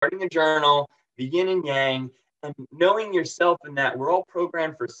starting a journal, the yin and yang, and knowing yourself in that we're all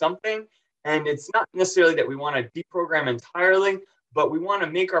programmed for something. And it's not necessarily that we want to deprogram entirely, but we want to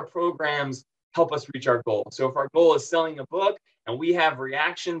make our programs help us reach our goal. So if our goal is selling a book and we have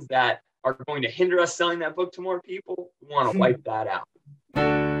reactions that are going to hinder us selling that book to more people, we want to wipe that out.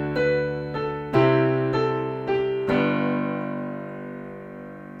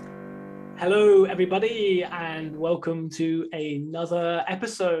 Hello, everybody, and welcome to another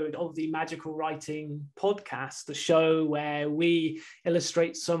episode of the Magical Writing Podcast, the show where we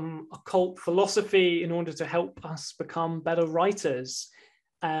illustrate some occult philosophy in order to help us become better writers.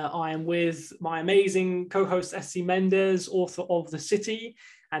 I am with my amazing co-host, S.C. Mendez, author of The City,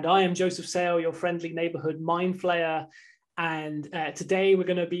 and I am Joseph Sale, your friendly neighborhood mind flayer. And today we're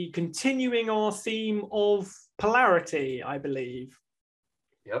going to be continuing our theme of polarity, I believe.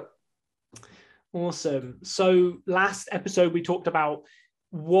 Yep. Awesome. So last episode, we talked about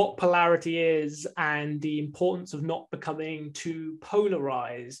what polarity is and the importance of not becoming too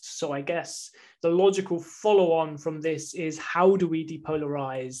polarized. So I guess the logical follow-on from this is, how do we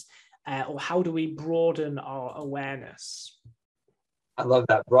depolarize, or how do we broaden our awareness? I love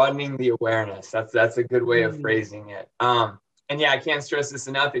that. Broadening the awareness. That's a good way of phrasing it. And yeah, I can't stress this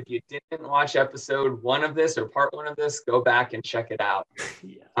enough. If you didn't watch episode 1 of this or part 1 of this, go back and check it out.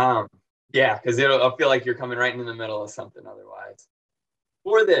 Yeah, because I'll feel like you're coming right in the middle of something otherwise.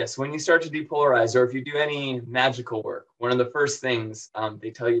 For this, when you start to depolarize, or if you do any magical work, one of the first things they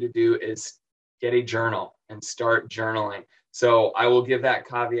tell you to do is get a journal and start journaling. So I will give that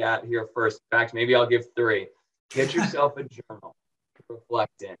caveat here first. In fact, maybe I'll give 3. Get yourself a journal to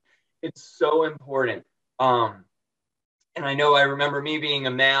reflect in. It's so important. And I remember me being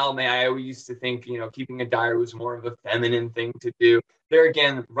a male, I always used to think, keeping a diary was more of a feminine thing to do. There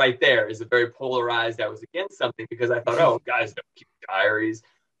again, right there is a very polarized, I was against something because I thought, oh, guys don't keep diaries.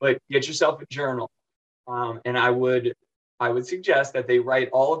 But get yourself a journal. And I would suggest that they write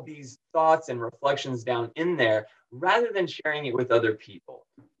all of these thoughts and reflections down in there rather than sharing it with other people.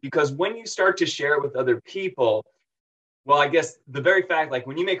 Because when you start to share it with other people, well, I guess the very fact, like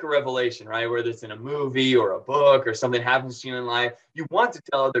when you make a revelation, right, whether it's in a movie or a book or something happens to you in life, you want to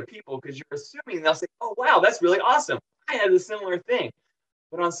tell other people because you're assuming they'll say, oh, wow, that's really awesome. I had a similar thing.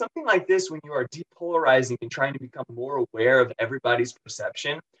 But on something like this, when you are depolarizing and trying to become more aware of everybody's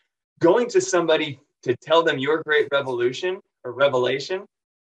perception, going to somebody to tell them your great revelation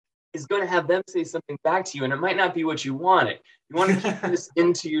is going to have them say something back to you, and it might not be what you wanted. You want to keep this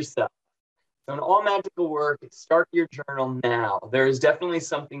into yourself. So in all magical work, start your journal now. There is definitely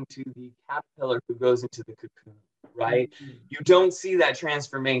something to the caterpillar who goes into the cocoon, right? Mm-hmm. You don't see that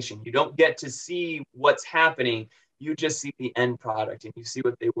transformation. You don't get to see what's happening. You just see the end product and you see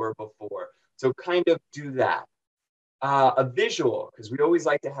what they were before. So kind of do that. A visual, because we always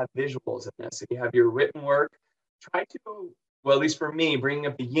like to have visuals in this. If you have your written work, try to, well, at least for me, bringing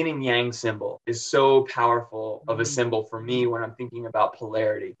up the yin and yang symbol is so powerful of a symbol for me when I'm thinking about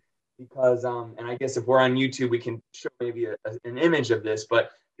polarity. Because, and I guess if we're on YouTube, we can show maybe an image of this,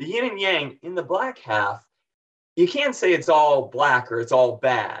 but the yin and yang in the black half, you can't say it's all black or it's all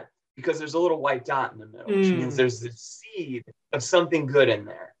bad because there's a little white dot in the middle, which means there's the seed of something good in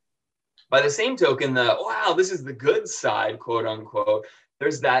there. By the same token, wow, this is the good side, quote unquote,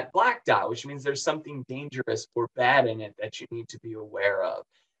 there's that black dot, which means there's something dangerous or bad in it that you need to be aware of.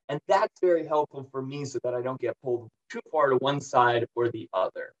 And that's very helpful for me so that I don't get pulled too far to one side or the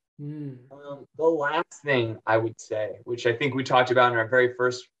other. The last thing I would say, which I think we talked about in our very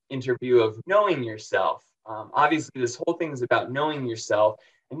first interview, of knowing yourself. Obviously, this whole thing is about knowing yourself.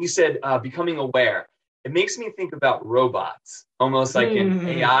 And you said becoming aware. It makes me think about robots, almost like an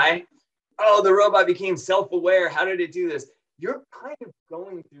AI. Oh, the robot became self-aware. How did it do this? You're kind of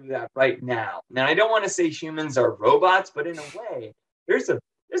going through that right now. Now, I don't want to say humans are robots, but in a way, there's a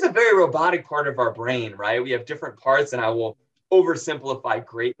very robotic part of our brain, right? We have different parts, and I will oversimplify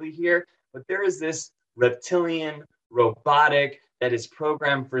greatly here, but there is this reptilian robotic that is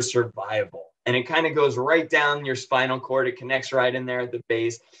programmed for survival, and it kind of goes right down your spinal cord. It connects right in there at the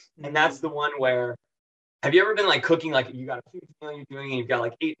base, and that's the one where, have you ever been like cooking, like you got a huge meal you're doing and you've got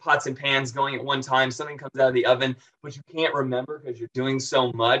like 8 pots and pans going at one time, something comes out of the oven, but you can't remember because you're doing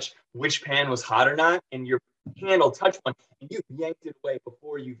so much which pan was hot or not, and your hand will touch one and you've yanked it away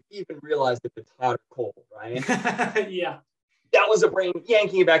before you've even realized if it's hot or cold, right? Yeah. That was a brain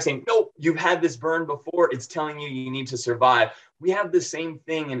yanking it back saying, nope, you've had this burn before. It's telling you need to survive. We have the same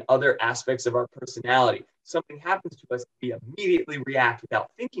thing in other aspects of our personality. Something happens to us, we immediately react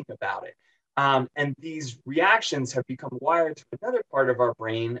without thinking about it. And these reactions have become wired to another part of our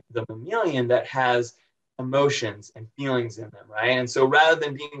brain, the mammalian, that has emotions and feelings in them, right? And so rather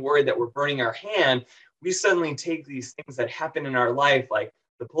than being worried that we're burning our hand, we suddenly take these things that happen in our life, like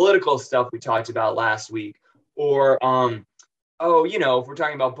the political stuff we talked about last week, or if we're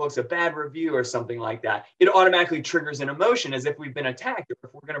talking about books, a bad review or something like that, it automatically triggers an emotion as if we've been attacked or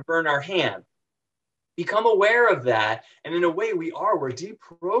if we're going to burn our hand. Become aware of that. And in a way we're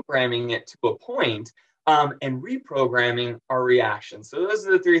deprogramming it to a point, and reprogramming our reactions. So those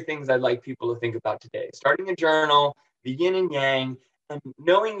are the three things I'd like people to think about today. Starting a journal, the yin and yang, and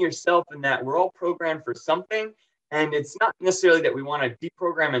knowing yourself in that we're all programmed for something. And it's not necessarily that we want to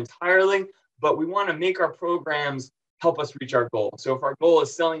deprogram entirely, but we want to make our programs help us reach our goal. So if our goal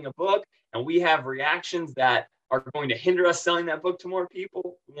is selling a book and we have reactions that are going to hinder us selling that book to more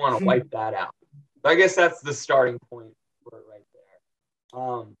people, we want to wipe that out. So I guess that's the starting point for it right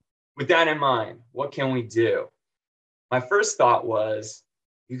there. With that in mind, what can we do? My first thought was,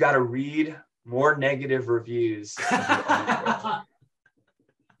 you got to read more negative reviews of your own work.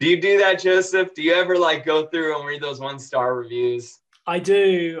 Do you do that, Joseph? Do you ever go through and read those 1-star reviews? I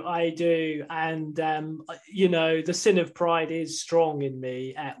do. And, the sin of pride is strong in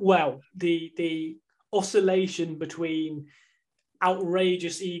me. The oscillation between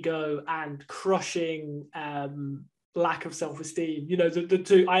outrageous ego and crushing lack of self-esteem, the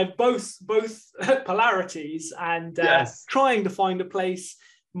two, I have both polarities, and yes. Trying to find a place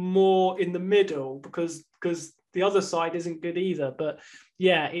more in the middle, because the other side isn't good either. But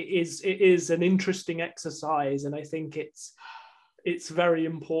yeah, it is an interesting exercise, and I think it's very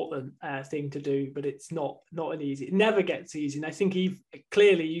important thing to do, but it's not an easy, it never gets easy. And I think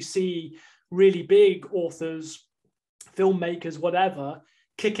clearly you see really big authors, filmmakers, whatever,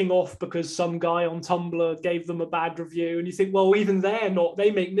 kicking off because some guy on Tumblr gave them a bad review, and you think, well, even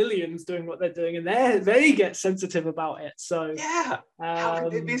they make millions doing what they're doing, and they get sensitive about it. So yeah, how can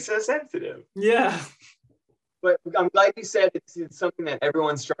they be so sensitive? Yeah. But I'm glad you said it's something that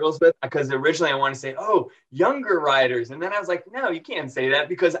everyone struggles with, because originally I want to say, younger writers. And then I was like, no, you can't say that,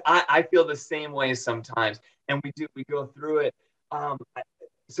 because I feel the same way sometimes. And we go through it.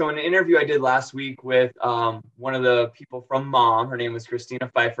 So in an interview I did last week with one of the people from Mom, her name was Christina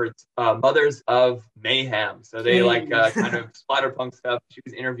Pfeiffer, Mothers of Mayhem. So they kind of splatterpunk stuff. She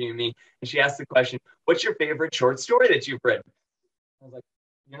was interviewing me, and she asked the question, what's your favorite short story that you've written? I was like,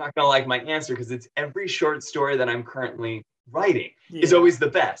 you're not going to like my answer, because it's every short story that I'm currently writing is always the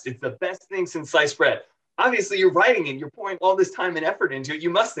best. It's the best thing since sliced bread. Obviously, you're writing it. You're pouring all this time and effort into it. You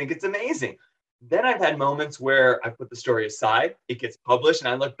must think it's amazing. Then I've had moments where I put the story aside, it gets published, and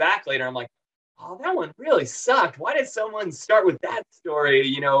I look back later, I'm like, oh, that one really sucked. Why did someone start with that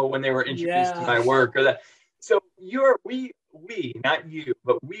story, when they were introduced to my work or that? So we, not you,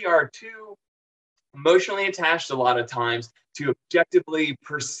 but we are too emotionally attached a lot of times to objectively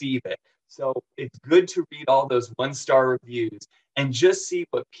perceive it. So it's good to read all those 1-star reviews and just see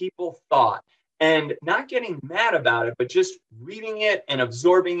what people thought, and not getting mad about it, but just reading it and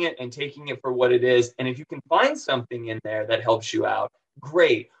absorbing it and taking it for what it is. And if you can find something in there that helps you out,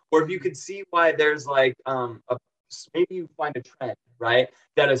 great. Or if you could see why there's maybe you find a trend, right?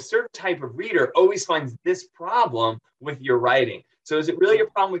 That a certain type of reader always finds this problem with your writing. So is it really a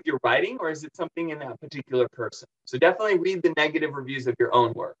problem with your writing, or is it something in that particular person? So definitely read the negative reviews of your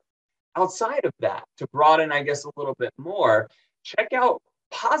own work. Outside of that, to broaden, I guess, a little bit more, check out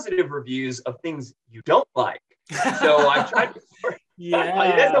positive reviews of things you don't like. So I've tried to,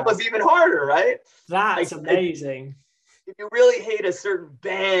 that's almost even harder, right? That's amazing. If you really hate a certain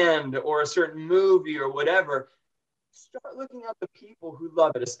band or a certain movie or whatever, start looking at the people who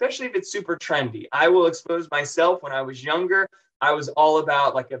love it, especially if it's super trendy. I will expose myself. When I was younger, I was all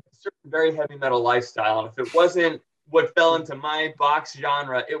about a certain very heavy metal lifestyle. And if it wasn't what fell into my box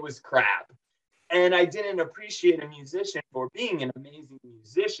genre, it was crap. And I didn't appreciate a musician for being an amazing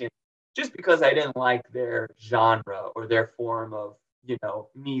musician just because I didn't like their genre or their form of,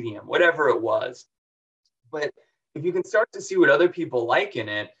 medium, whatever it was. But if you can start to see what other people like in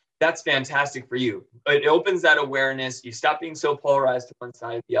it, that's fantastic for you. It opens that awareness. You stop being so polarized to one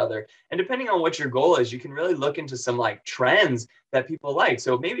side or the other. And depending on what your goal is, you can really look into some trends that people like.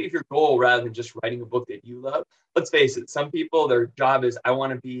 So maybe if your goal, rather than just writing a book that you love, let's face it, some people, their job is, I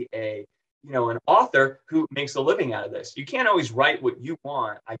want to be an author who makes a living out of this. You can't always write what you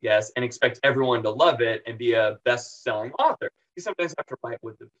want, I guess, and expect everyone to love it and be a best-selling author. You sometimes have to write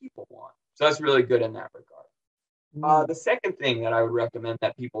what the people want. So that's really good in that regard. The second thing that I would recommend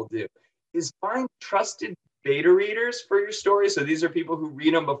that people do is find trusted beta readers for your story. So these are people who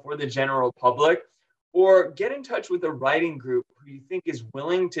read them before the general public, or get in touch with a writing group who you think is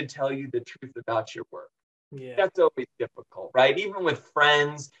willing to tell you the truth about your work. Yeah. That's always difficult, right? Even with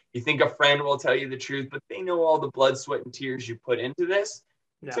friends, you think a friend will tell you the truth, but they know all the blood, sweat, and tears you put into this.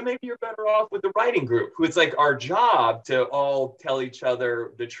 Yeah. So maybe you're better off with the writing group, who it's like our job to all tell each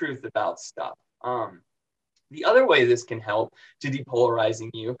other the truth about stuff. The other way this can help to depolarizing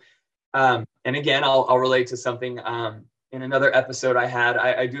you, and again, I'll relate to something in another episode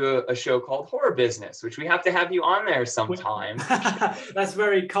I do a show called Horror Business, which we have to have you on there sometime. That's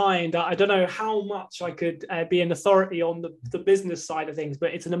very kind. I don't know how much I could be an authority on the business side of things,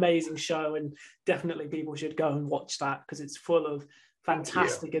 but it's an amazing show, and definitely people should go and watch that because it's full of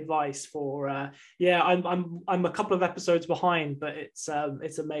fantastic advice for I'm a couple of episodes behind, but it's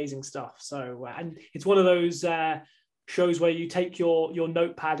amazing stuff. So and it's one of those shows where you take your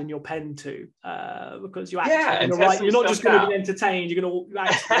notepad and your pen to because you're not just going to be entertained, you're going to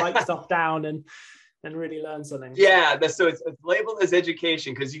actually write stuff down and really learn something. So it's labeled as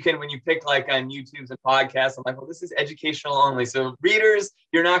education because you can, when you pick like on YouTube's and podcasts, I'm like, well, this is educational only. So readers,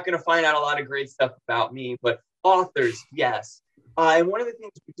 you're not going to find out a lot of great stuff about me, but authors, yes. And one of the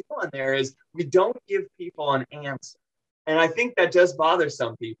things we do on there is we don't give people an answer. And I think that does bother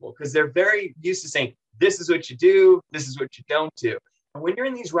some people because they're very used to saying, this is what you do, this is what you don't do. And when you're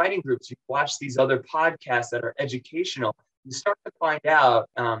in these writing groups, you watch these other podcasts that are educational, you start to find out,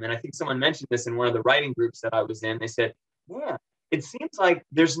 and I think someone mentioned this in one of the writing groups that I was in, they said, yeah, it seems like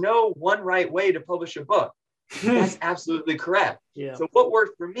there's no one right way to publish a book. That's absolutely correct. Yeah. So what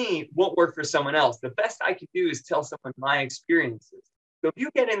worked for me won't work for someone else. The best I can do is tell someone my experiences. So if you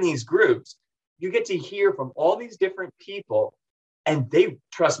get in these groups, you get to hear from all these different people, and they,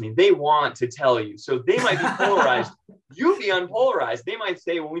 trust me, they want to tell you. So they might be polarized. You be unpolarized. They might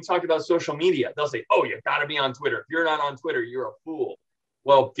say, when we talk about social media, they'll say, oh, you got to be on Twitter. If you're not on Twitter, you're a fool.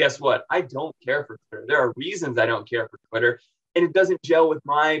 Well, guess what? I don't care for Twitter. There are reasons I don't care for Twitter. And it doesn't gel with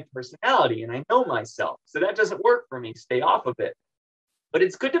my personality, and I know myself. So that doesn't work for me. Stay off of it. But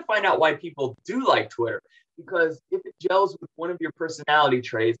it's good to find out why people do like Twitter, because if it gels with one of your personality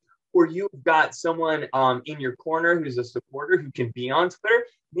traits, or you've got someone in your corner who's a supporter who can be on Twitter,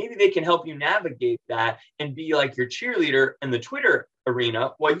 maybe they can help you navigate that and be like your cheerleader in the Twitter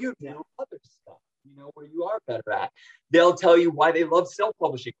arena while you do other stuff, where you are better at. They'll tell you why they love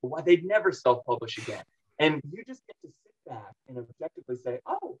self-publishing, or why they'd never self-publish again. And you just get to sit back and objectively say,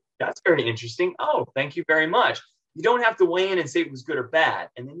 oh, that's very interesting. Oh, thank you very much. You don't have to weigh in and say it was good or bad.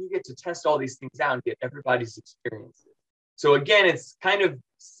 And then you get to test all these things out and get everybody's experiences. So again, it's kind of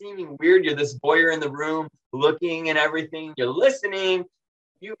seeming weird. You're this voyeur in the room looking and everything. You're listening.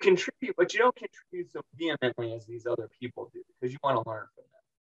 You contribute, but you don't contribute so vehemently as these other people do because you want to learn from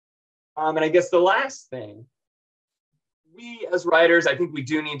them. And I guess the last thing, we as writers, I think we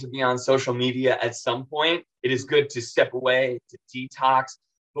do need to be on social media at some point. It is good to step away, to detox.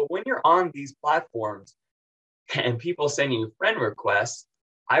 But when you're on these platforms and people send you friend requests,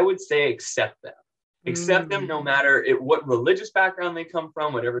 I would say accept them. Accept them no matter what religious background they come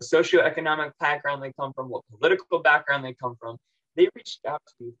from, whatever socioeconomic background they come from, what political background they come from. They reached out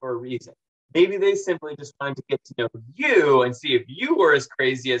to you for a reason. Maybe they simply just wanted to get to know you and see if you were as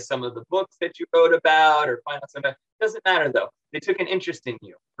crazy as some of the books that you wrote about, or find out something. Doesn't matter though. They took an interest in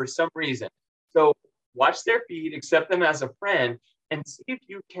you for some reason. So watch their feed, accept them as a friend, and see if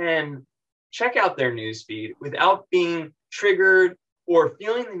you can check out their news feed without being triggered or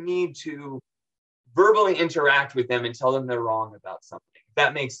feeling the need to verbally interact with them and tell them they're wrong about something. If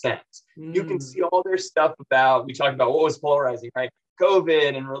that makes sense. You can see all their stuff about, we talked about what was polarizing, right?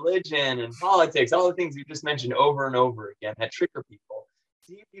 COVID and religion and politics, all the things you just mentioned over and over again that trigger people.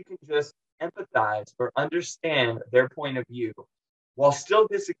 See if you can just empathize or understand their point of view while still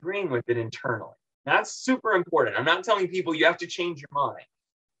disagreeing with it internally. That's super important. I'm not telling people you have to change your mind.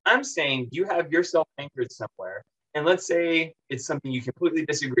 I'm saying you have yourself anchored somewhere, and let's say it's something you completely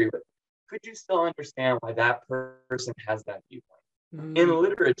disagree with. Could you still understand why that person has that viewpoint? In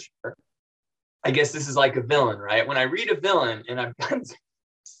literature, I guess this is like a villain, right? When I read a villain, and I've gotten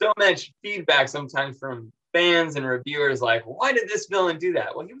so much feedback sometimes from fans and reviewers like, why did this villain do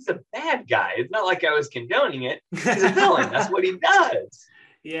that? Well, he was a bad guy. It's not like I was condoning it. He's a villain. That's what he does.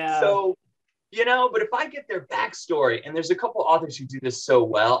 Yeah. So, but if I get their backstory, and there's a couple authors who do this so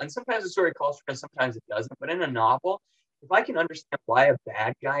well, and sometimes the story calls for it, sometimes it doesn't, but in a novel, if I can understand why a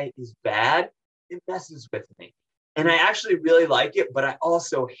bad guy is bad, it messes with me. And I actually really like it, but I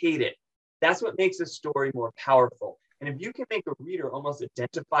also hate it. That's what makes a story more powerful. And if you can make a reader almost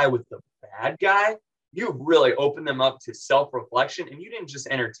identify with the bad guy, you've really opened them up to self-reflection, and you didn't just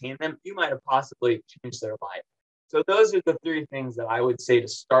entertain them, you might have possibly changed their life. So those are the three things that I would say to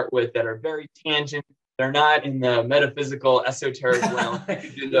start with that are very tangent. They're not in the metaphysical, esoteric realm. You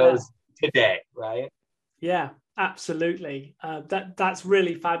can do those today, right? Yeah, absolutely. That's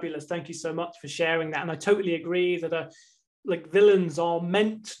really fabulous. Thank you so much for sharing that. And I totally agree that like villains are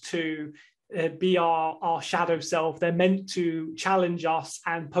meant to be our shadow self. They're meant to challenge us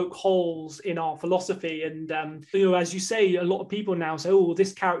and poke holes in our philosophy. And as you say, a lot of people now say, "Oh,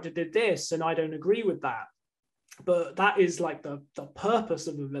 this character did this, and I don't agree with that." But that is like the purpose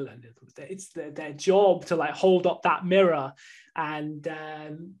of a villain. It's their job to like hold up that mirror and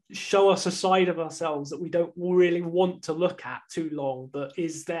show us a side of ourselves that we don't really want to look at too long, but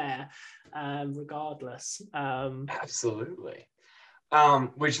is there regardless. Absolutely.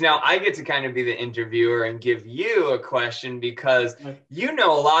 Which now I get to kind of be the interviewer and give you a question, because you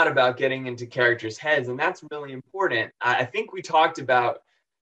know a lot about getting into characters' heads, and that's really important. I think we talked about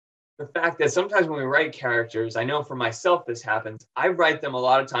the fact that sometimes when we write characters, I know for myself this happens, I write them a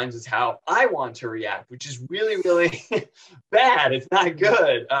lot of times as how I want to react, which is really, really bad. It's not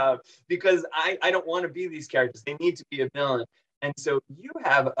good, because I don't want to be these characters. They need to be a villain. And so you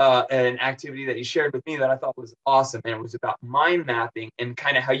have an activity that you shared with me that I thought was awesome, and it was about mind mapping and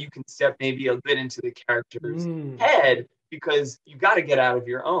kind of how you can step maybe a bit into the character's head, because you got to get out of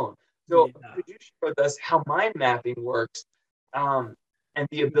your own. So could you share with us how mind mapping works? And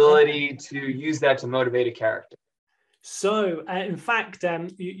the ability to use that to motivate a character? So, in fact,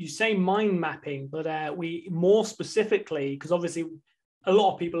 you say mind mapping, but we more specifically, because obviously a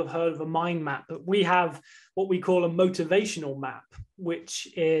lot of people have heard of a mind map, but we have what we call a motivational map, which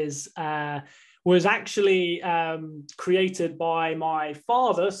is was actually created by my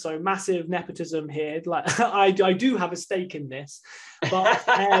father. So massive nepotism here. Like I do have a stake in this, but.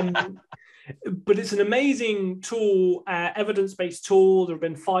 But it's an amazing tool, evidence-based tool. There have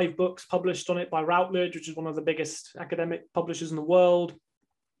been 5 books published on it by Routledge, which is one of the biggest academic publishers in the world.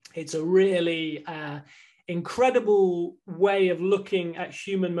 It's a really incredible way of looking at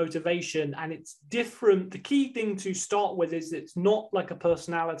human motivation, and it's different. The key thing to start with is it's not like a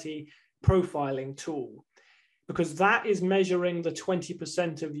personality profiling tool, because that is measuring the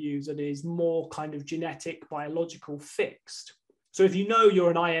 20% of you that is more kind of genetic, biological, fixed. So if you know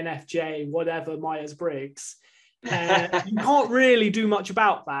you're an INFJ, whatever, Myers-Briggs, you can't really do much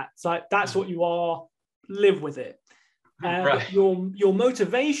about that. It's like, that's what you are, live with it. Right. But your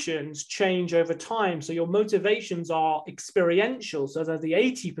motivations change over time. So your motivations are experiential. So they're the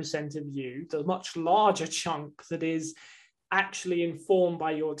 80% of you, the much larger chunk that is actually informed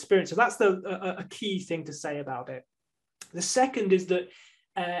by your experience. So that's a key thing to say about it. The second is that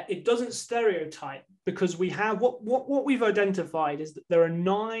it doesn't stereotype, because we have what we've identified is that there are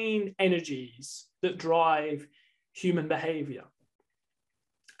 9 energies that drive human behavior.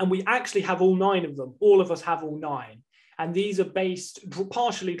 And we actually have all 9 of them. All of us have all 9. And these are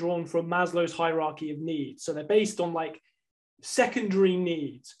partially drawn from Maslow's hierarchy of needs. So they're based on like secondary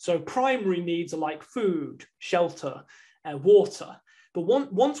needs. So primary needs are like food, shelter, water. But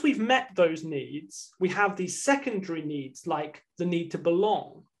once we've met those needs, we have these secondary needs, like the need to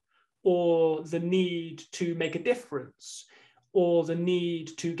belong, or the need to make a difference, or the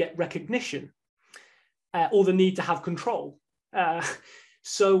need to get recognition, or the need to have control.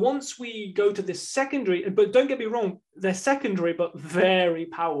 So once we go to this secondary, but don't get me wrong, they're secondary, but very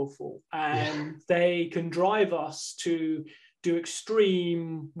powerful. And they can drive us to do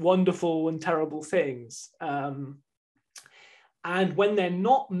extreme, wonderful, and terrible things. And when they're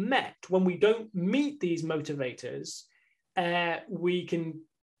not met, when we don't meet these motivators,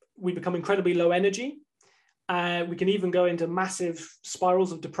 we become incredibly low energy. We can even go into massive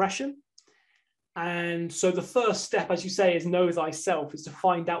spirals of depression. And so the first step, as you say, is know thyself, is to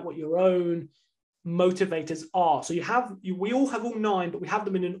find out what your own motivators are. So we all have all 9, but we have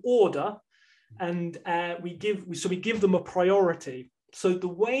them in an order, and we give them a priority. So the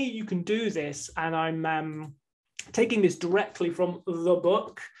way you can do this, and I'm taking this directly from the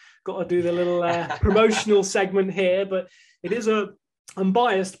book, got to do the little promotional segment here, but it is I'm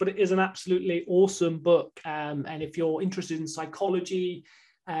biased, but it is an absolutely awesome book. And if you're interested in psychology,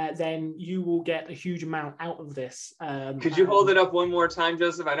 then you will get a huge amount out of this. Could you hold it up one more time,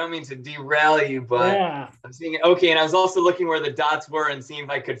 Joseph? I don't mean to derail you, but yeah. I'm seeing it. Okay, and I was also looking where the dots were and seeing if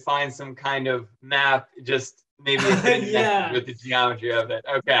I could find some kind of map, just maybe with the geometry of it.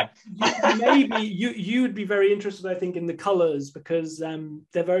 Okay. Maybe you would be very interested, I think, in the colors, because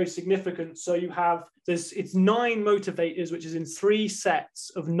they're very significant. So you have it's 9 motivators, which is in 3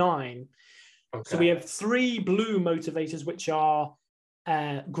 sets of 9. Okay. So we have 3 blue motivators, which are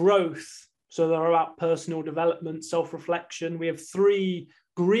growth. So they're about personal development, self-reflection. We have 3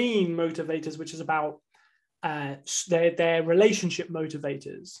 green motivators, which is about their relationship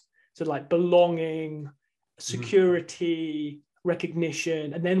motivators. So like belonging, security,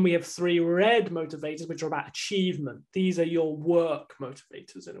 recognition. And then we have 3 red motivators, which are about achievement. These are your work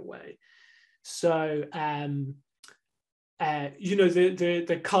motivators in a way. So,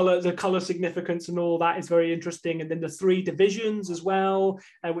 the color significance and all that is very interesting. And then the 3 divisions as well,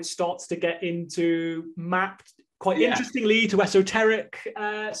 which starts to get into mapped quite interestingly to esoteric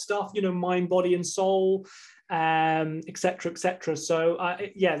stuff, mind, body, and soul, et cetera, et cetera. So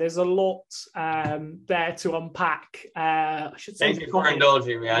there's a lot there to unpack. I should say. Thank you for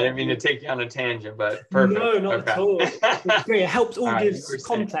indulging me. I didn't mean to take you on a tangent, but perfect. No, not at all. It's great. It helps all gives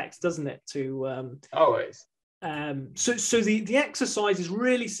context, doesn't it? To always. So the exercise is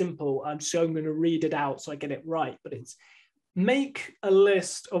really simple. So I'm going to read it out so I get it right. But it's make a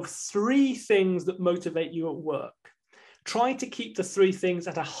list of 3 things that motivate you at work. Try to keep the 3 things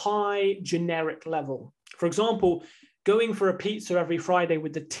at a high generic level. For example, going for a pizza every Friday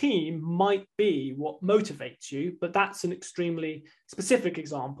with the team might be what motivates you, but that's an extremely specific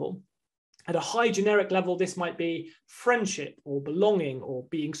example. At a high generic level, this might be friendship or belonging or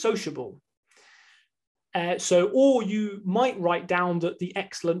being sociable. Or you might write down that the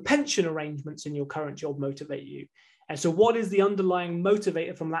excellent pension arrangements in your current job motivate you. So what is the underlying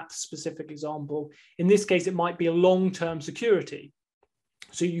motivator from that specific example? In this case, it might be a long-term security.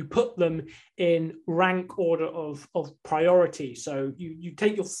 So you put them in rank order of priority. So you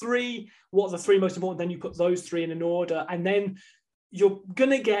take your 3, what are the 3 most important, then you put those 3 in an order, and then you're going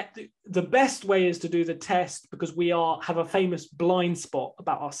to get the best way is to do the test, because we have a famous blind spot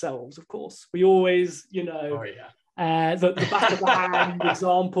about ourselves, of course. We always, the back of the hand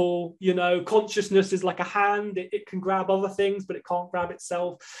example, consciousness is like a hand. It can grab other things, but it can't grab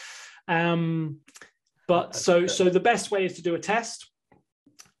itself. But so the best way is to do a test.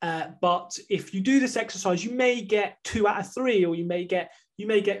 But if you do this exercise, you may get 2 out of 3, or you may get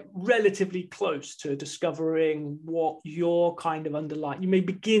relatively close to discovering what your kind of underlying. You may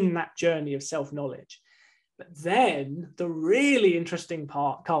begin that journey of self-knowledge. But then the really interesting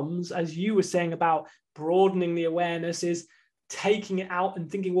part comes, as you were saying about broadening the awareness, is taking it out and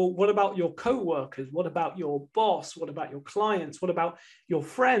thinking, well, what about your co-workers? What about your boss? What about your clients? What about your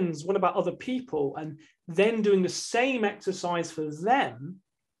friends? What about other people? And then doing the same exercise for them,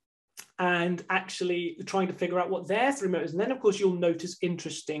 and actually trying to figure out what their 3 motivators. And then, of course, you'll notice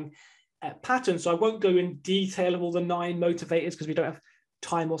interesting patterns. So I won't go in detail of all the 9 motivators because we don't have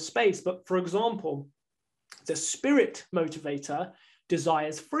time or space. But for example, the spirit motivator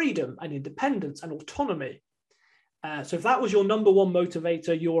desires freedom and independence and autonomy. So if that was your number 1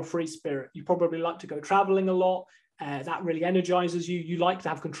 motivator, you're a free spirit. You probably like to go traveling a lot. That really energizes you. You like to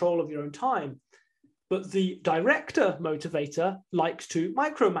have control of your own time. But the director motivator likes to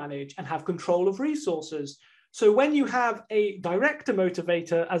micromanage and have control of resources. So when you have a director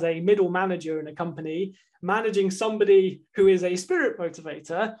motivator as a middle manager in a company, managing somebody who is a spirit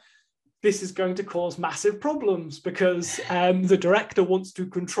motivator, this is going to cause massive problems, because the director wants to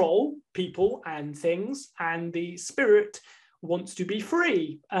control people and things, and the spirit wants to be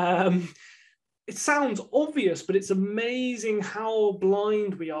free. It sounds obvious, but it's amazing how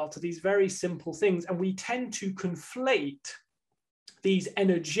blind we are to these very simple things. And we tend to conflate these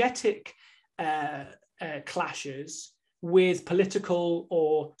energetic clashes with political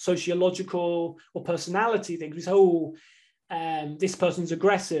or sociological or personality things. We say, this person's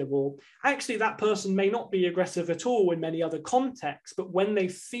aggressive, or actually that person may not be aggressive at all in many other contexts, but when they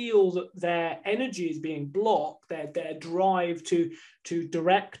feel that their energy is being blocked, their drive to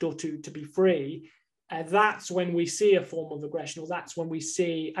direct or to be free, that's when we see a form of aggression, or that's when we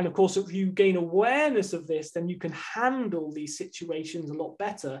see, and of course, if you gain awareness of this, then you can handle these situations a lot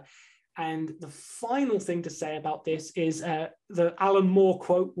better. And the final thing to say about this is the Alan Moore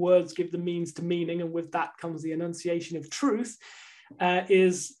quote, "Words give the means to meaning," and with that comes the enunciation of truth,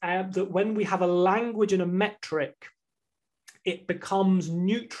 is that when we have a language and a metric, it becomes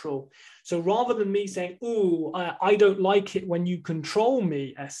neutral. So rather than me saying, "Oh, I don't like it when you control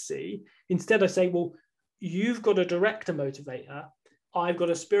me, SC," instead I say, well, you've got a director motivator, I've got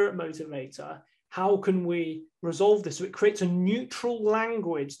a spirit motivator. How can we resolve this? So it creates a neutral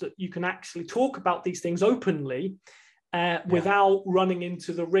language that you can actually talk about these things openly without running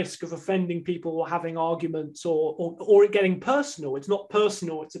into the risk of offending people or having arguments or it getting personal. It's not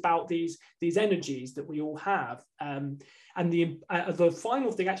personal. It's about these energies that we all have. And the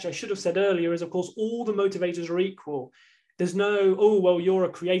final thing, actually, I should have said earlier is, of course, all the motivators are equal. There's no, oh, well, you're a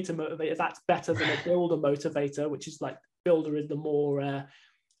creator motivator, that's better than a builder motivator, which is like builder is the more a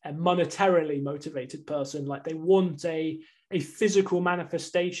monetarily motivated person. Like they want a physical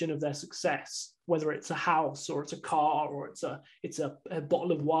manifestation of their success. whether it's a house or it's a car or it's a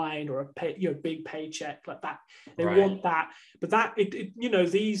bottle of wine or big paycheck like that. They want that, but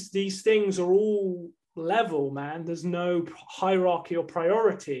these things are all level, man. There's no hierarchy or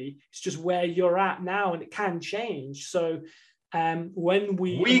priority. It's just where you're at now, and it can change. So when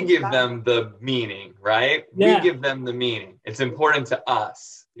we give them the meaning, right? We give them the meaning. It's important to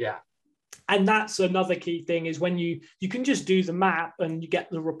us. Yeah. And that's another key thing, is when you can just do the map and you get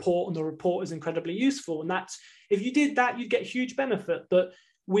the report, and the report is incredibly useful. And that's, if you did that, you'd get huge benefit. But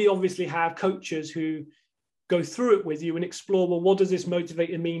we obviously have coaches who go through it with you and explore, well, what does this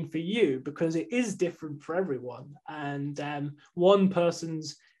motivator mean for you? Because it is different for everyone. And one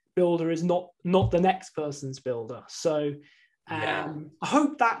person's builder is not the next person's builder. So I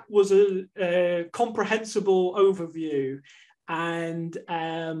hope that was a comprehensible overview and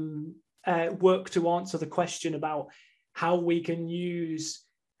work to answer the question about how we can use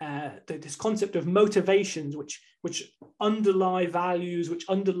this concept of motivations, which underlie values, which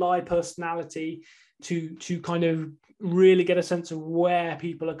underlie personality, to kind of really get a sense of where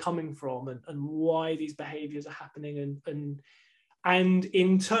people are coming from and why these behaviors are happening. And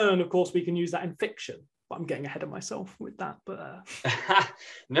in turn, of course, we can use that in fiction. But I'm getting ahead of myself with that. But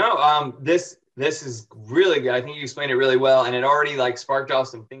no, this is really good. I think you explained it really well, and it already sparked off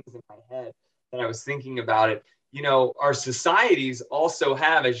some things in my head that I was thinking about it. Our societies also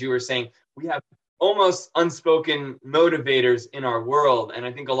have, as you were saying, we have almost unspoken motivators in our world. And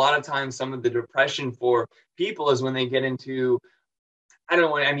I think a lot of times some of the depression for people is when they get into,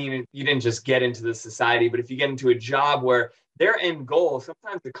 you didn't just get into the society, but if you get into a job where their end goal,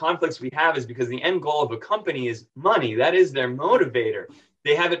 sometimes the conflicts we have is because the end goal of a company is money. That is their motivator.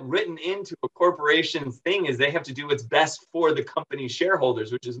 They have it written into a corporation's thing, is they have to do what's best for the company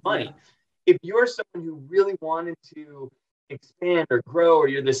shareholders, which is money. Yeah. If you're someone who really wanted to expand or grow, or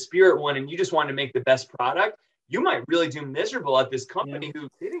you're the spirit one and you just want to make the best product, you might really do miserable at this company who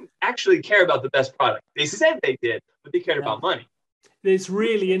didn't actually care about the best product. They said they did, but they cared about money. It's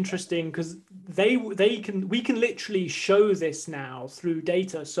really interesting because we can literally show this now through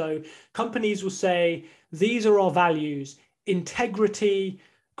data. So companies will say, these are our values: integrity,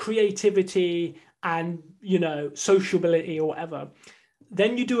 creativity, and sociability or whatever.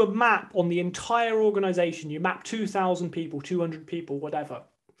 Then you do a map on the entire organization. You map 2,000 people, 200 people, whatever.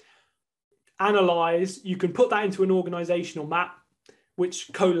 Analyze, you can put that into an organizational map, which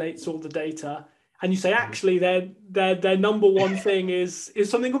collates all the data. And you say, actually, their number one thing is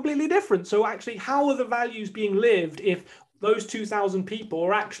something completely different. So actually, how are the values being lived if those 2,000 people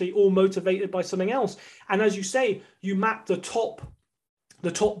are actually all motivated by something else? And as you say, you map the top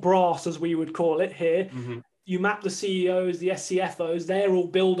brass, as we would call it here. Mm-hmm. You map the CEOs, the SCFOs, they're all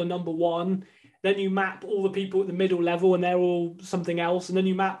builder number one. Then you map all the people at the middle level and they're all something else. And then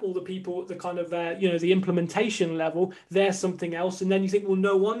you map all the people at the kind of, the implementation level, they're something else. And then you think, well,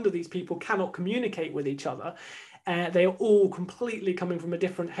 no wonder these people cannot communicate with each other. They are all completely coming from a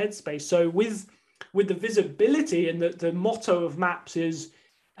different headspace. So with the visibility, and the motto of maps is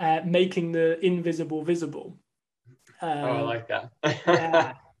making the invisible visible. I like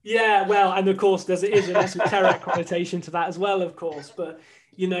that. Yeah, well, and of course, there is an esoteric connotation to that as well, of course. But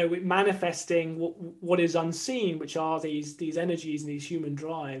manifesting what is unseen, which are these energies and these human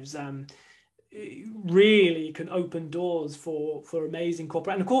drives, really can open doors for amazing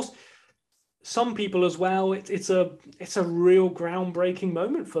corporate. And of course, some people as well, it's a real groundbreaking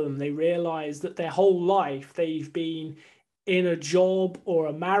moment for them. They realize that their whole life they've been in a job or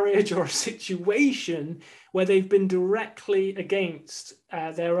a marriage or a situation where they've been directly against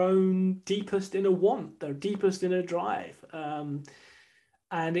their own deepest inner want, their deepest inner drive.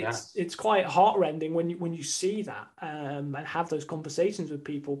 And it's quite heartrending when you see that and have those conversations with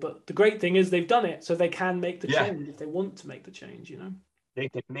people. But the great thing is they've done it, so they can make the change if they want to make the change, They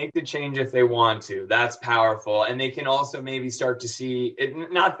can make the change if they want to. That's powerful. And they can also maybe start to see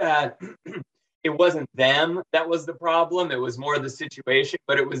it, not that it wasn't them that was the problem. It was more the situation,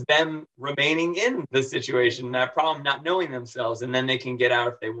 but it was them remaining in the situation, that problem, not knowing themselves, and then they can get out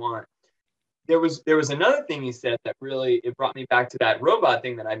if they want. There was another thing he said that really, it brought me back to that robot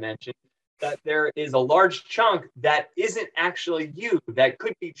thing that I mentioned, that there is a large chunk that isn't actually you, that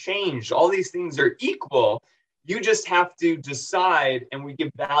could be changed. All these things are equal. You just have to decide, and we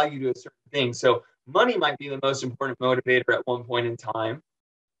give value to a certain thing. So money might be the most important motivator at one point in time,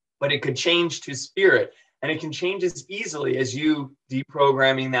 but it could change to spirit, and it can change as easily as you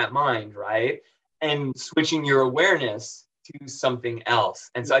deprogramming that mind, right? And switching your awareness to something else.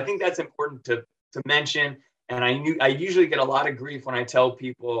 And so I think that's important to mention. And I usually get a lot of grief when I tell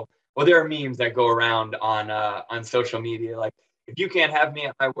people, well, there are memes that go around on social media, like, if you can't have me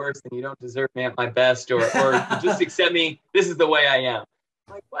at my worst, then you don't deserve me at my best, or just accept me. This is the way I am.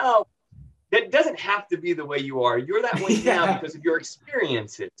 Like, well, that doesn't have to be the way you are. You're that way now because of your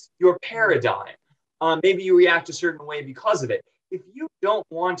experiences, your paradigm. Maybe you react a certain way because of it. If you don't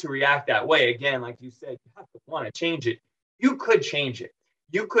want to react that way, again, like you said, you have to want to change it. You could change it.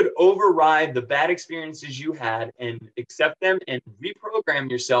 You could override the bad experiences you had and accept them and reprogram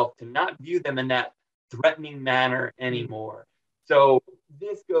yourself to not view them in that threatening manner anymore. So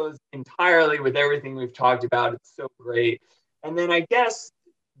this goes entirely with everything we've talked about. It's so great. And then I guess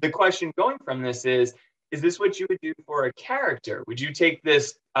the question going from this is this what you would do for a character? Would you take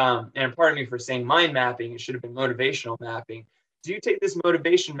this, and pardon me for saying mind mapping, it should have been motivational mapping. Do you take this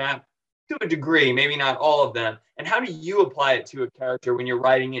motivation map to a degree, maybe not all of them, and how do you apply it to a character when you're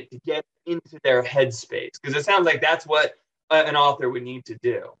writing it to get into their headspace? Because it sounds like that's what an author would need to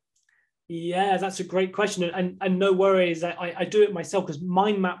do. Yeah, that's a great question. And no worries, I do it myself because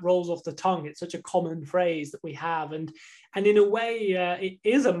mind map rolls off the tongue. It's such a common phrase that we have. And in a way, it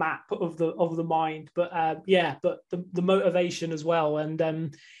is a map of the mind, but but the motivation as well.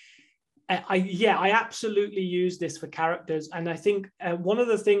 And I absolutely use this for characters. And I think one of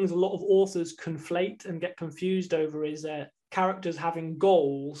the things a lot of authors conflate and get confused over is characters having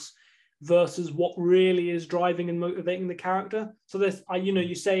goals versus what really is driving and motivating the character. So there's,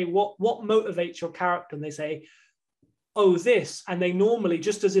 you say, what motivates your character? And they say, oh, this. And they normally,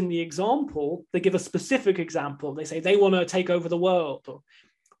 just as in the example, they give a specific example. They say they want to take over the world. Or,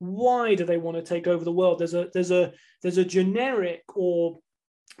 why do they want to take over the world? There's a generic or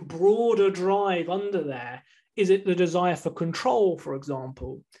broader drive under there. Is it the desire for control, for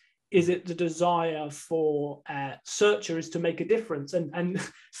example? Is it the desire for Searcher is to make a difference? And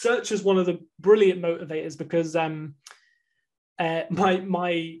Searcher is one of the brilliant motivators because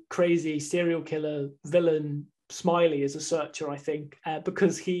my crazy serial killer villain Smiley is a Searcher, I think,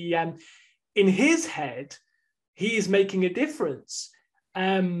 because he in his head he is making a difference.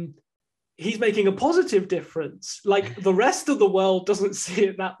 He's making a positive difference. Like the rest of the world doesn't see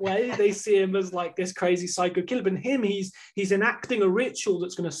it that way. They see him as like this crazy psycho killer, but him, he's enacting a ritual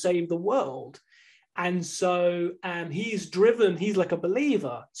that's going to save the world. And so he's driven, he's like a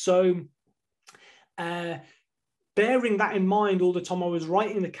believer. So bearing that in mind all the time I was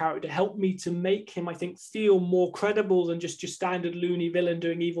writing the character helped me to make him, I think, feel more credible than just your standard loony villain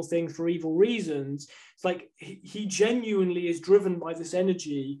doing evil things for evil reasons. It's like he genuinely is driven by this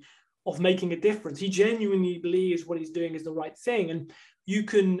energy of making a difference. He genuinely believes what he's doing is the right thing. And you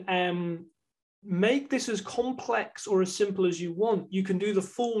can make this as complex or as simple as you want. You can do the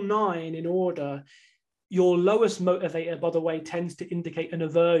full 9 in order. Your lowest motivator, by the way, tends to indicate an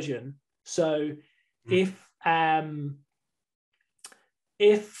aversion. So if a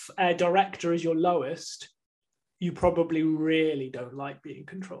director is your lowest, you probably really don't like being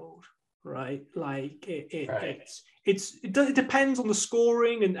controlled, right? Like it depends on the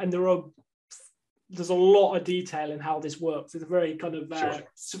scoring, and there's a lot of detail in how this works. It's a very kind of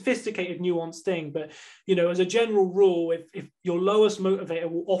sophisticated, nuanced thing. But as a general rule, if your lowest motivator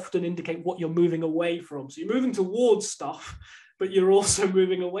will often indicate what you're moving away from. So you're moving towards stuff, but you're also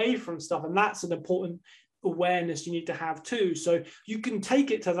moving away from stuff, and that's an important awareness you need to have too. So you can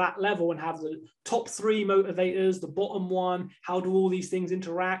take it to that level and have the top 3 motivators, the bottom one, how do all these things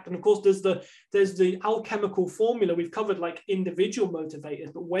interact? And of course there's the alchemical formula. We've covered like individual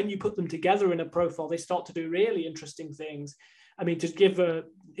motivators, but when you put them together in a profile, they start to do really interesting things. I mean, to give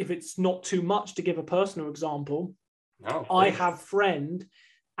if it's not too much to give a personal example, I have friend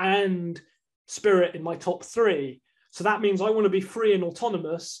and spirit in my top 3. So that means I want to be free and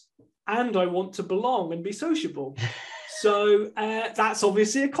autonomous, and I want to belong and be sociable. So that's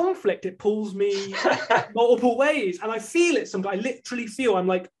obviously a conflict. It pulls me multiple ways. And I feel it sometimes. I literally feel I'm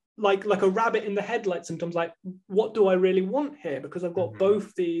like a rabbit in the headlights sometimes, like, what do I really want here? Because I've got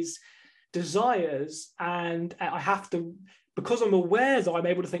both these desires, and I have to, because I'm aware that I'm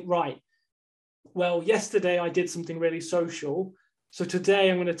able to think, right, well, yesterday I did something really social. So today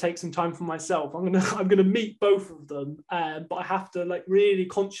I'm going to take some time for myself. I'm going to meet both of them, but I have to like really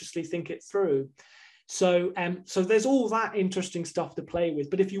consciously think it through. So there's all that interesting stuff to play with.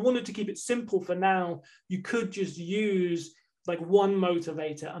 But if you wanted to keep it simple for now, you could just use like one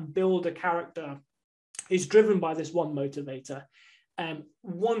motivator and build a character is driven by this one motivator.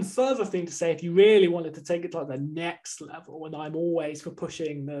 One further thing to say, if you really wanted to take it to the next level, and I'm always for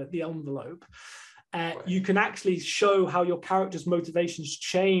pushing the envelope, you can actually show how your character's motivations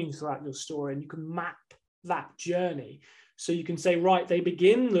change throughout your story, and you can map that journey. So you can say, right, they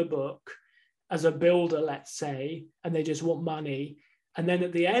begin the book as a builder, let's say, and they just want money. And then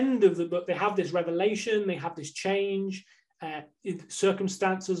at the end of the book, they have this revelation, they have this change,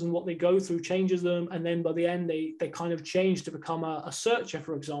 circumstances and what they go through changes them, and then by the end they kind of change to become a searcher,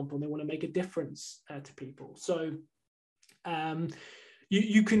 for example, and they want to make a difference to people. So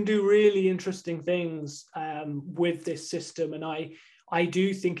you can do really interesting things with this system, and I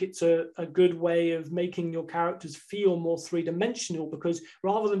do think it's a good way of making your characters feel more three-dimensional, because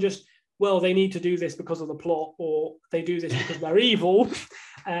rather than just, well, they need to do this because of the plot, or they do this because they're evil,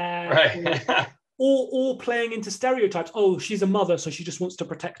 right. you know, or playing into stereotypes. Oh, she's a mother, so she just wants to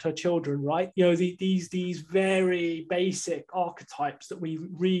protect her children, right? You know, these very basic archetypes that we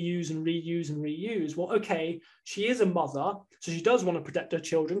reuse and reuse and reuse. Well, okay, she is a mother, so she does want to protect her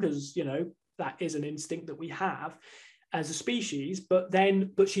children because, you know, that is an instinct that we have as a species. But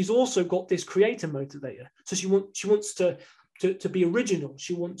she's also got this creator motivator. So she wants to be original.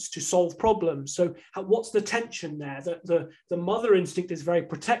 She wants to solve problems. So what's the tension there? The mother instinct is very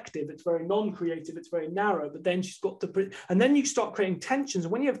protective. It's very non-creative. It's very narrow. But then she's got and then you start creating tensions.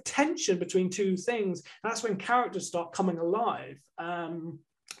 And when you have tension between two things, that's when characters start coming alive. Or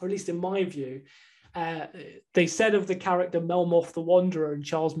at least in my view, they said of the character Melmoth the Wanderer in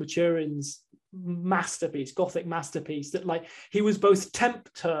Charles Maturin's masterpiece, Gothic masterpiece, that like he was both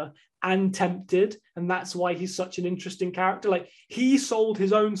tempter and tempted, and that's why he's such an interesting character. Like, he sold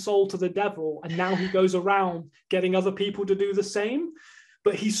his own soul to the devil, and now he goes around getting other people to do the same,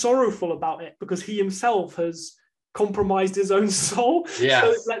 but he's sorrowful about it because he himself has compromised his own soul. Yes.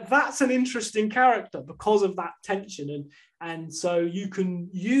 So like, that's an interesting character because of that tension, and so you can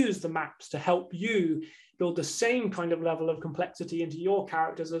use the maps to help you build the same kind of level of complexity into your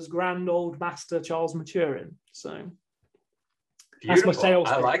characters as grand old master Charles Maturin. So beautiful. That's my sales.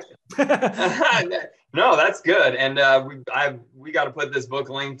 I like it. No, that's good. And we got to put this book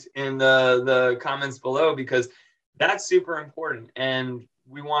linked in the comments below, because that's super important. And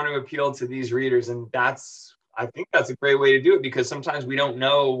we want to appeal to these readers. And I think that's a great way to do it, because sometimes we don't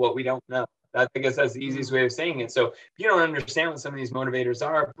know what we don't know. I guess that's the easiest way of saying it. So if you don't understand what some of these motivators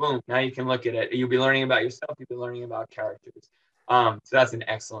are, boom, now you can look at it. You'll be learning about yourself. You'll be learning about characters. So that's an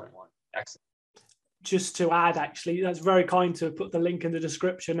excellent one. Excellent. Just to add, actually, that's very kind to put the link in the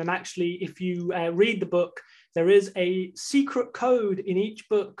description. And actually, if you read the book, there is a secret code in each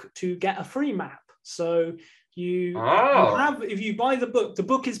book to get a free map. So you have, if you buy the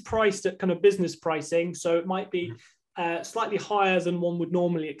book is priced at kind of business pricing. So it might be slightly higher than one would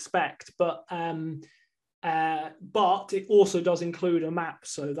normally expect, but it also does include a map.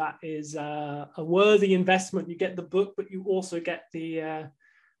 So that is a worthy investment. You get the book, but you also get the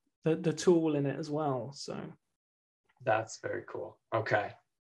tool in it as well. So that's very cool. Okay,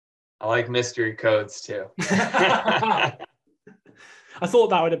 I like mystery codes too. I thought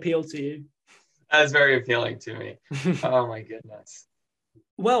that would appeal to you. That's very appealing to me. Oh my goodness.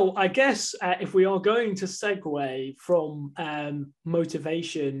 Well, I guess if we are going to segue from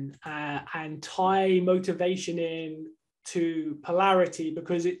motivation and tie motivation in to polarity,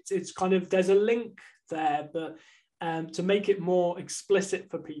 because it's kind of, there's a link there, but to make it more explicit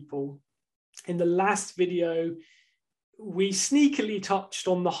for people, in the last video, we sneakily touched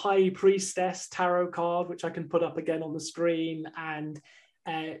on the High Priestess tarot card, which I can put up again on the screen, and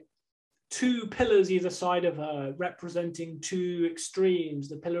two pillars either side of her representing two extremes,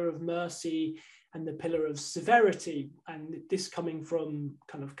 the pillar of mercy and the pillar of severity. And this coming from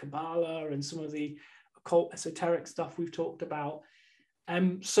kind of Kabbalah and some of the occult esoteric stuff we've talked about.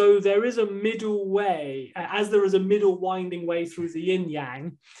 So there is a middle way, as there is a middle winding way through the yin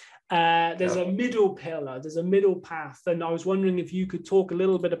yang, there's a middle pillar, there's a middle path. And I was wondering if you could talk a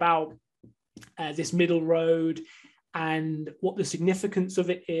little bit about this middle road and what the significance of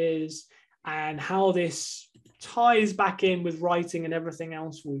it is, and how this ties back in with writing and everything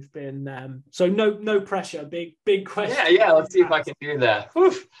else we've been. So no pressure, big question. Yeah. Let's see if I can do that.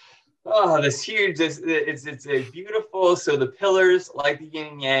 Oof. Oh, this huge, it's a beautiful, so the pillars, like the yin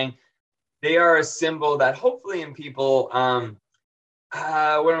and yang, they are a symbol that hopefully in people,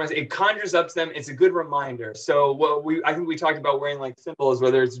 it conjures up to them. It's a good reminder. So I think we talked about wearing like symbols,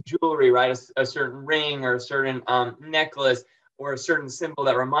 whether it's jewelry, right? A certain ring or a certain necklace or a certain symbol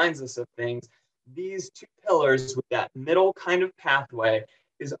that reminds us of things. These two pillars with that middle kind of pathway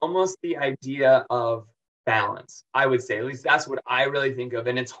is almost the idea of balance, I would say. At least that's what I really think of.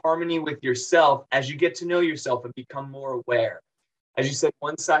 And it's harmony with yourself as you get to know yourself and become more aware. As you said,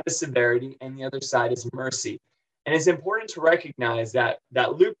 one side is severity and the other side is mercy. And it's important to recognize that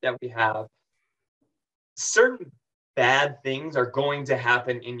loop that we have. Certain bad things are going to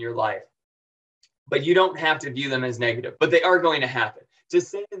happen in your life, but you don't have to view them as negative, but they are going to happen. To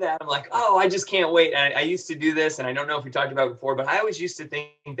say that, I'm like, oh, I just can't wait. And I used to do this, and I don't know if we talked about it before, but I always used to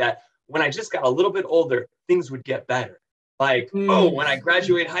think that when I just got a little bit older, things would get better. Like, oh, when I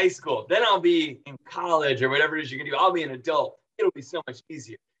graduate high school, then I'll be in college or whatever it is you're going to do. I'll be an adult. It'll be so much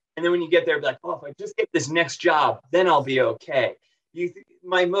easier. And then when you get there, be like, oh, if I just get this next job, then I'll be okay.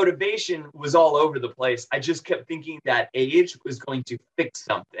 My motivation was all over the place. I just kept thinking that age was going to fix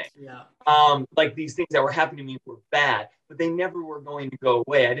something. Yeah. Like these things that were happening to me were bad, but they never were going to go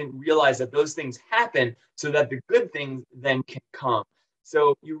away. I didn't realize that those things happen so that the good things then can come.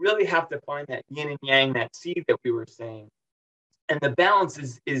 So you really have to find that yin and yang, that seed that we were saying. And the balance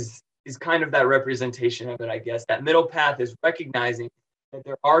is kind of that representation of it, I guess. That middle path is recognizing that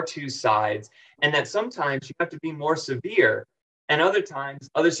there are two sides and that sometimes you have to be more severe. And other times,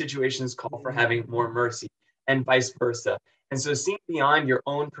 other situations call for having more mercy and vice versa. And so seeing beyond your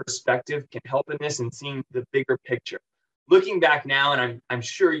own perspective can help in this and seeing the bigger picture. Looking back now, and I'm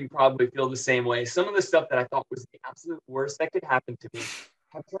sure you probably feel the same way, some of the stuff that I thought was the absolute worst that could happen to me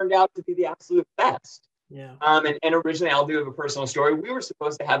have turned out to be the absolute best. Yeah. And originally, I'll do a personal story. We were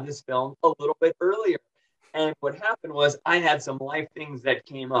supposed to have this film a little bit earlier. And what happened was I had some life things that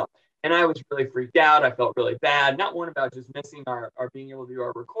came up. And I was really freaked out. I felt really bad. Not one about just missing our being able to do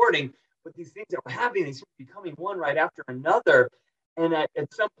our recording, but these things that were happening, they seemed to be coming one right after another. And at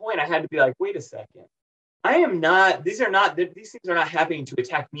some point, I had to be like, wait a second. These things are not happening to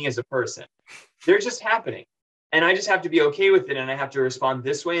attack me as a person. They're just happening. And I just have to be okay with it. And I have to respond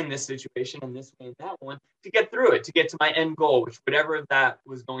this way in this situation and this way in that one to get through it, to get to my end goal, which whatever that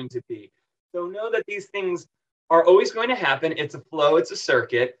was going to be. So know that these things are always going to happen. It's a flow. It's a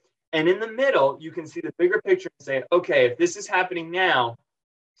circuit. And in the middle, you can see the bigger picture and say, okay, if this is happening now,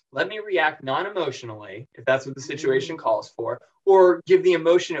 let me react non-emotionally, if that's what the situation calls for, or give the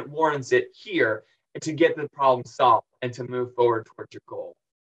emotion it warrants it here to get the problem solved and to move forward towards your goal.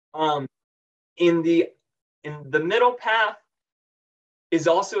 In the middle path is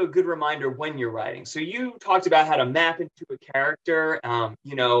also a good reminder when you're writing. So you talked about how to map into a character,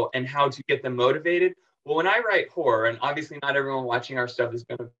 and how to get them motivated. Well, when I write horror, and obviously not everyone watching our stuff is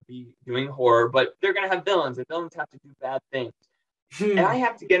going to be doing horror, but they're going to have villains, and villains have to do bad things. And I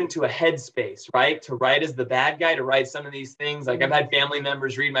have to get into a headspace, right? To write as the bad guy, to write some of these things. Like I've had family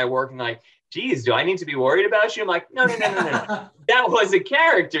members read my work and like, geez, do I need to be worried about you? I'm like, no. That was a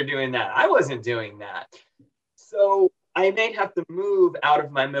character doing that. I wasn't doing that. So I may have to move out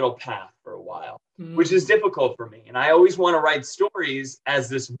of my middle path for a while, which is difficult for me. And I always want to write stories as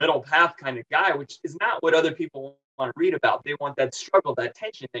this middle path kind of guy, which is not what other people want to read about. They want that struggle, that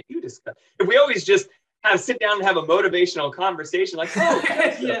tension that you discuss. If we always just sit down and have a motivational conversation, like, oh,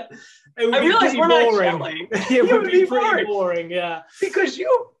 yeah. I realize we're not gelling. It would be pretty boring, yeah. Because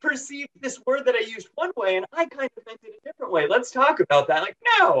you perceived this word that I used one way and I kind of meant it a different way. Let's talk about that. Like,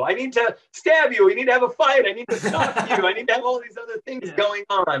 no, I need to stab you. We need to have a fight. I need to stop you. I need to have all these other things going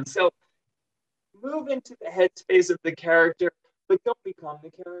on. So move into the headspace of the character, but don't become the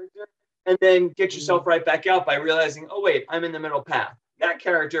character. And then get yourself right back out by realizing, oh, wait, I'm in the middle path. That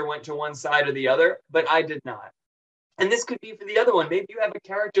character went to one side or the other, but I did not. And this could be for the other one. Maybe you have a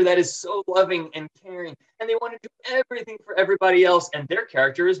character that is so loving and caring, and they want to do everything for everybody else, and their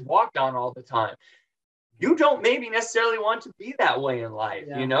character is walked on all the time. You don't maybe necessarily want to be that way in life.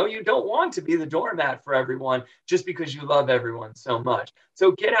 Yeah. You don't want to be the doormat for everyone just because you love everyone so much.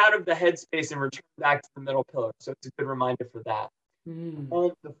 So get out of the headspace and return back to the middle pillar. So it's a good reminder for that.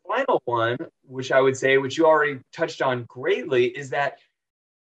 The final one, which I would say, which you already touched on greatly, is that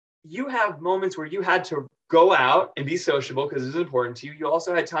you have moments where you had to go out and be sociable because it's important to you. You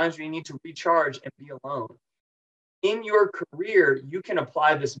also had times where you need to recharge and be alone. In your career, you can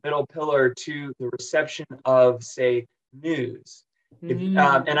apply this middle pillar to the reception of, say, news. And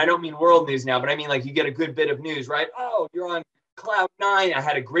I don't mean world news now, but I mean like you get a good bit of news, right? Oh, you're on cloud nine. I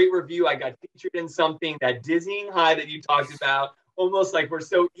had a great review. I got featured in something, that dizzying high that you talked about. Almost like we're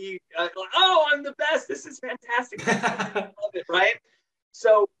so oh, I'm the best. This is fantastic. I love it, right?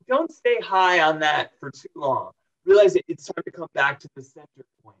 So don't stay high on that for too long. Realize it's time to come back to the center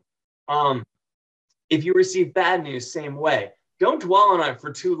point. If you receive bad news, same way. Don't dwell on it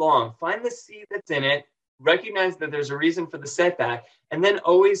for too long. Find the seed that's in it. Recognize that there's a reason for the setback, and then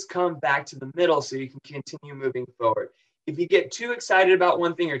always come back to the middle so you can continue moving forward. If you get too excited about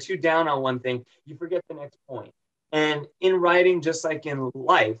one thing or too down on one thing, you forget the next point. And in writing, just like in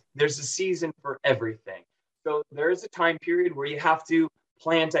life, there's a season for everything. So there is a time period where you have to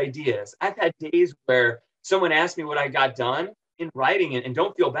plant ideas. I've had days where someone asked me what I got done in writing it, and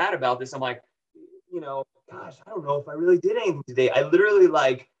don't feel bad about this. I'm like, gosh, I don't know if I really did anything today. I literally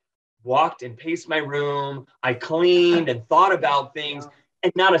walked and paced my room. I cleaned and thought about things,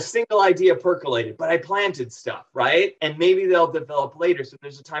 and not a single idea percolated, but I planted stuff, right? And maybe they'll develop later. So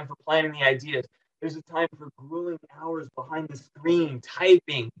there's a time for planting the ideas. There's a time for grueling hours behind the screen,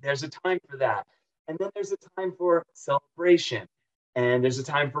 typing. There's a time for that. And then there's a time for celebration. And there's a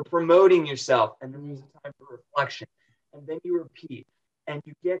time for promoting yourself. And then there's a time for reflection. And then you repeat. And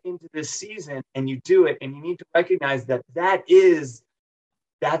you get into this season and you do it. And you need to recognize that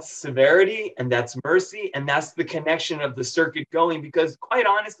that's severity and that's mercy. And that's the connection of the circuit going. Because quite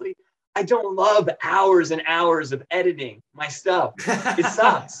honestly, I don't love hours and hours of editing my stuff. It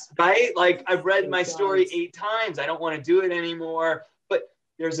sucks, right? Like I've read my story 8 times. I don't want to do it anymore, but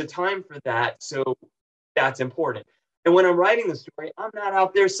there's a time for that. So that's important. And when I'm writing the story, I'm not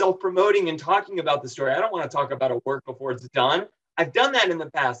out there self-promoting and talking about the story. I don't want to talk about a work before it's done. I've done that in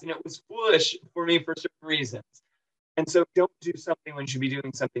the past and it was foolish for me for certain reasons. And so don't do something when you should be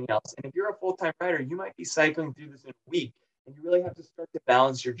doing something else. And if you're a full-time writer, you might be cycling through this in a week. And you really have to start to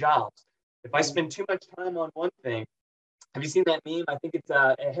balance your jobs. If I spend too much time on one thing, have you seen that meme? I think it's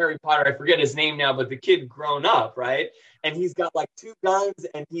a Harry Potter. I forget his name now, but the kid grown up, right? And he's got like 2 guns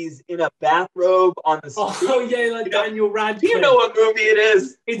and he's in a bathrobe on the street. Oh yeah, like Daniel Radcliffe. Do you know what movie it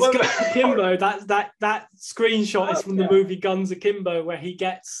is? It's Guns Akimbo. That screenshot is from the movie Guns Akimbo, where he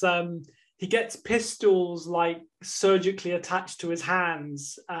gets pistols like surgically attached to his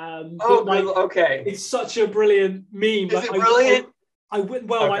hands. Okay. It's such a brilliant meme. Is it brilliant? I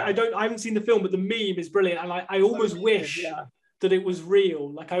haven't seen the film, but the meme is brilliant, and I almost wish that it was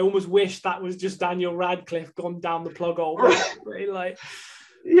real. Like I almost wish that was just Daniel Radcliffe gone down the plug hole. Right? Like,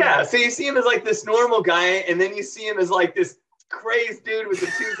 yeah. So you see him as like this normal guy, and then you see him as like this crazed dude with the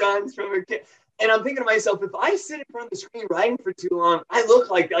 2 guns from a kid. And I'm thinking to myself, if I sit in front of the screen writing for too long, I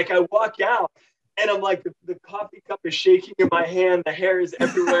look like I walk out, and I'm like the coffee cup is shaking in my hand, the hair is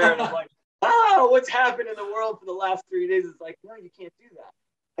everywhere, and I'm like, what's happened in the world for the last 3 days? It's like, no, you can't do that.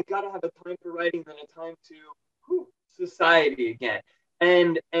 I got to have a time for writing, then a time to society again.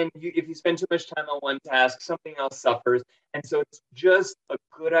 And if you spend too much time on one task, something else suffers. And so it's just a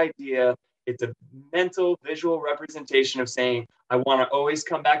good idea. It's a mental, visual representation of saying, I want to always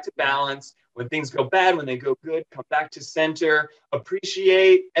come back to balance. When things go bad, when they go good, come back to center,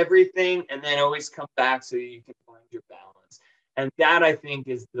 appreciate everything, and then always come back so you can find your balance. And that, I think,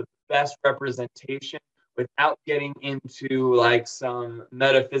 is the best representation without getting into like some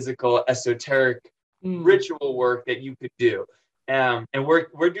metaphysical, esoteric ritual work that you could do. And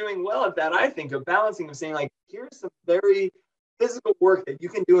we're doing well at that, I think, of balancing, of saying, like, here's some very physical work that you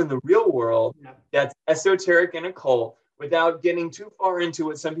can do in the real world that's esoteric and occult without getting too far into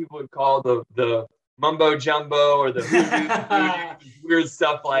what some people would call the mumbo jumbo or the voodoo, weird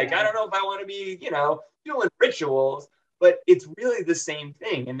stuff. Like, I don't know if I want to be, doing rituals. But it's really the same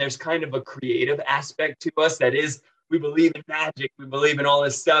thing. And there's kind of a creative aspect to us that is, we believe in magic. We believe in all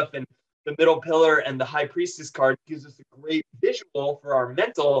this stuff. And the middle pillar and the high priestess card gives us a great visual for our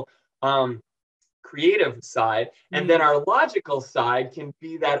mental creative side. And then our logical side can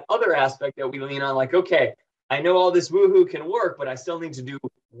be that other aspect that we lean on. Like, okay, I know all this woohoo can work, but I still need to do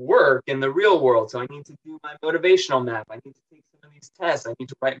work in the real world. So I need to do my motivational map. I need to take some of these tests. I need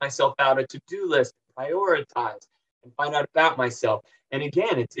to write myself out a to-do list, prioritize, and find out about myself. And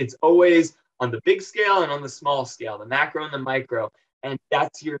again, it's always on the big scale and on the small scale, the macro and the micro. And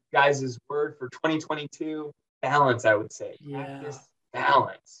that's your guys' word for 2022, balance, I would say. Practice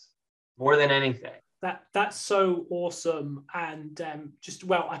balance more than anything. That's so awesome. And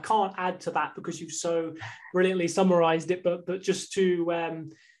I can't add to that because you've so brilliantly summarized it, but just to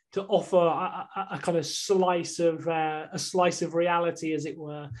offer a kind of slice of reality, as it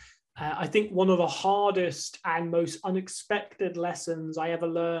were. I think one of the hardest and most unexpected lessons I ever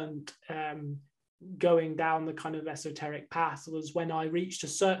learned going down the kind of esoteric path was when I reached a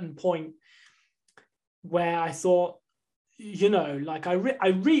certain point where I thought,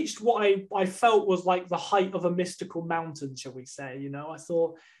 I reached what I felt was like the height of a mystical mountain, shall we say. I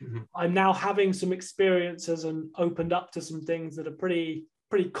thought I'm now having some experiences and opened up to some things that are pretty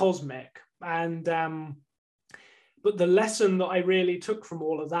cosmic. And but the lesson that I really took from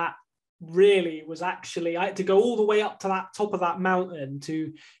all of that really was actually, I had to go all the way up to that top of that mountain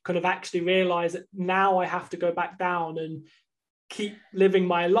to kind of actually realize that now I have to go back down and keep living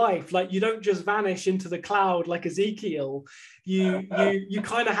my life. Like, you don't just vanish into the cloud like Ezekiel. You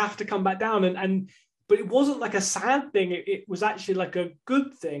kind of have to come back down. But it wasn't like a sad thing. It was actually like a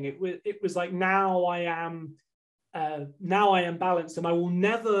good thing. It was like, now I am balanced, and I will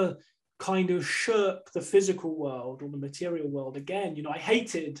never kind of shirk the physical world or the material world again. I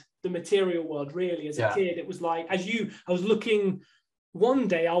hated the material world really as a kid. It was like, I was looking, one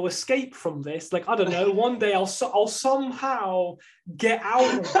day I'll escape from this. Like, I don't know, one day I'll somehow get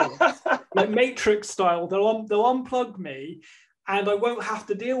out of this, like Matrix style. They'll unplug me and I won't have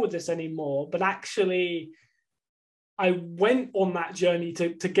to deal with this anymore. But actually, I went on that journey to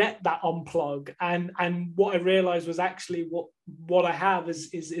get that unplug, and what I realized was actually what I have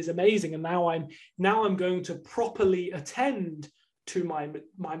is amazing. And now I'm going to properly attend to my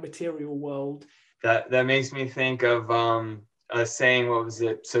material world. That makes me think of a saying. What was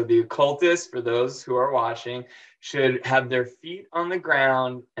it? So the occultists, for those who are watching, should have their feet on the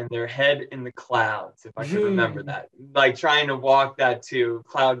ground and their head in the clouds, if I can remember that. Like trying to walk that too,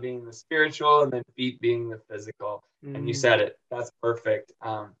 cloud being the spiritual and then feet being the physical. And you said it. That's perfect.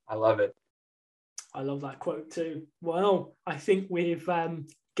 I love it. I love that quote too. Well, I think we've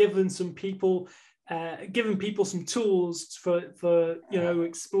given people some tools for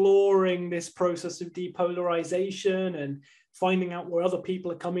exploring this process of depolarization and finding out where other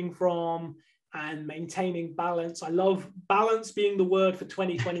people are coming from and maintaining balance. I love balance being the word for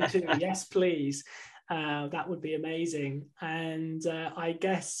 2022. Yes, please. That would be amazing. And I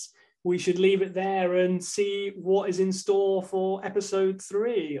guess we should leave it there and see what is in store for episode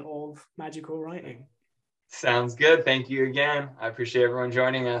 3 of Magical Writing. Sounds good. Thank you again. I appreciate everyone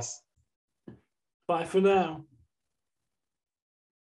joining us. Bye for now.